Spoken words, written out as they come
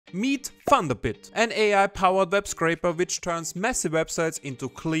Meet Thunderbit, an AI-powered web scraper which turns messy websites into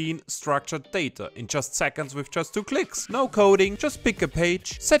clean, structured data in just seconds with just 2 clicks. No coding, just pick a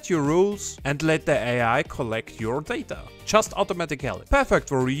page, set your rules, and let the AI collect your data. Just automatically. Perfect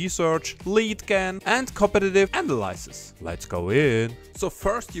for research, lead gen, and competitive analysis. Let's go in. So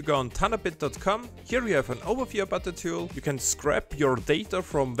first you go on Thunderbit.com. Here you have an overview about the tool. You can scrap your data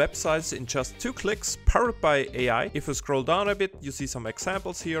from websites in just 2 clicks, powered by AI. If you scroll down a bit, you see some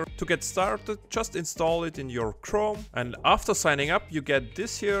examples here. To get started, just install it in your Chrome. And after signing up, you get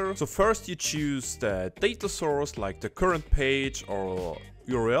this here. So first you choose the data source, like the current page or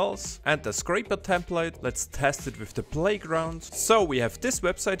URLs, and the scraper template. Let's test it with the playground. So we have this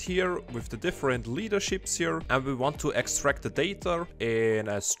website here with the different leaderships here, and we want to extract the data in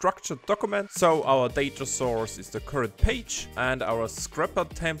a structured document. So our data source is the current page, and our scraper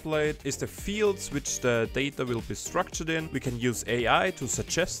template is the fields which the data will be structured in. We can use AI to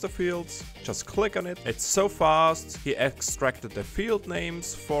suggest the fields. Just click on it. It's so fast. He extracted the field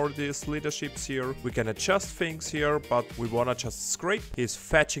names for these leaderships here. We can adjust things here, but we want to just scrape. He's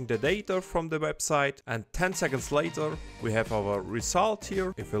fetching the data from the website, and 10 seconds later we have our result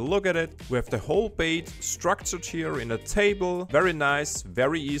here. If we look at it, we have the whole page structured here in a table. Very nice,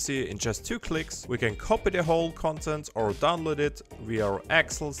 very easy. In just 2 clicks we can copy the whole content or download it via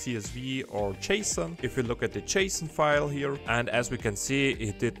Excel, CSV or JSON. If we look at the JSON file here, and as we can see,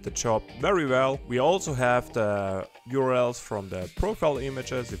 it did the job very well. We also have the URLs from the profile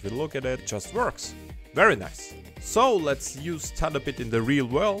images. If we look at it, it just works. Very nice. So let's use Thunderbit in the real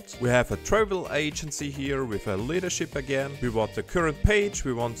world. We have a travel agency here with a leadership again. We want the current page,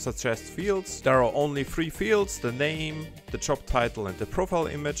 we want suggest fields. There are only 3 fields, the name, the job title and the profile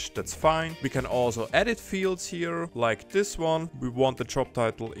image. That's fine. We can also edit fields here, like this one. We want the job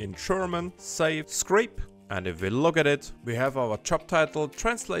title in German. Save, scrape. And if we look at it, we have our job title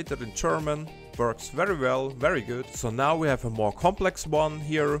translated in German. Works very well, very good. So now we have a more complex one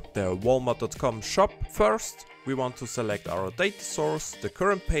here, the Walmart.com shop. First, we want to select our data source, the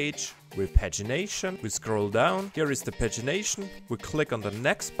current page, with pagination. We scroll down. Here is the pagination. We click on the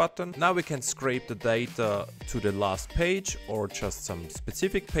next button. Now we can scrape the data to the last page or just some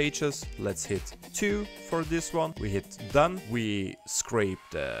specific pages. Let's hit 2 for this one. We hit done. We scrape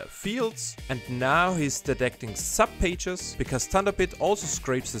the fields, and now he's detecting subpages, because Thunderbit also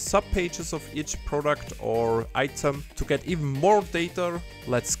scrapes the subpages of each product or item to get even more data.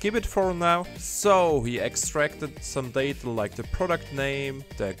 Let's skip it for now. So he extracted some data like the product name,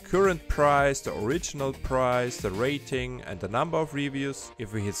 the current price, the original price, the rating and the number of reviews.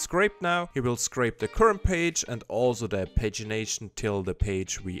 If we hit scrape now, he will scrape the current page and also the pagination till the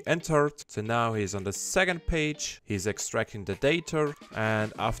page we entered. So now he's on the second page, he's extracting the data,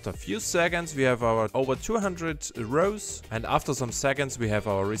 and after a few seconds we have our over 200 rows, and after some seconds we have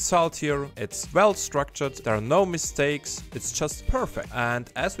our result here. It's well structured, there are no mistakes, it's just perfect.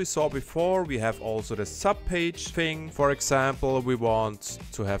 And as we saw before, we have also the subpage thing. For example, we want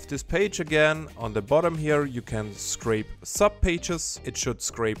to have this page again. On the bottom here you can scrape subpages. It should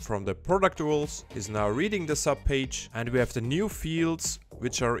scrape from the product rules. Is now reading the subpage, and we have the new fields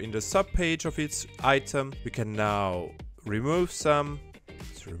which are in the subpage of its item. We can now remove some.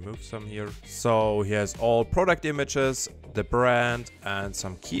 Let's remove some here. So he has all product images, the brand and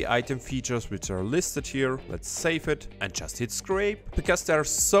some key item features which are listed here. Let's save it and just hit scrape. Because there are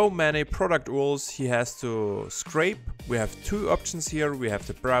so many product rules he has to scrape, we have 2 options here. We have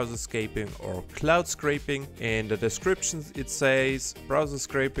the browser scraping or cloud scraping. In the description it says browser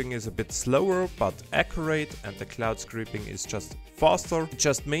scraping is a bit slower but accurate, and the cloud scraping is just faster. It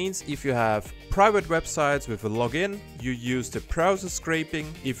just means if you have private websites with a login, you use the browser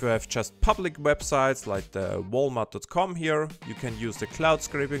scraping. If you have just public websites like the Walmart.com here, you can use the cloud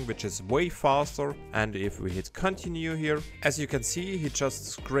scraping, which is way faster. And if we hit continue here, as you can see, he just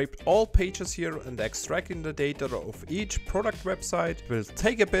scraped all pages here and extracting the data of each product website. It will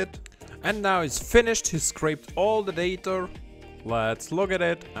take a bit, and now it's finished. He scraped all the data. Let's look at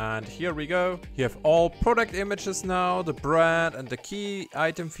it, and here we go. You have all product images now, the brand and the key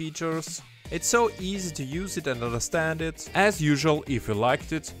item features. It's so easy to use it and understand it. As usual, if you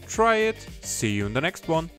liked it, try it. See you in the next one.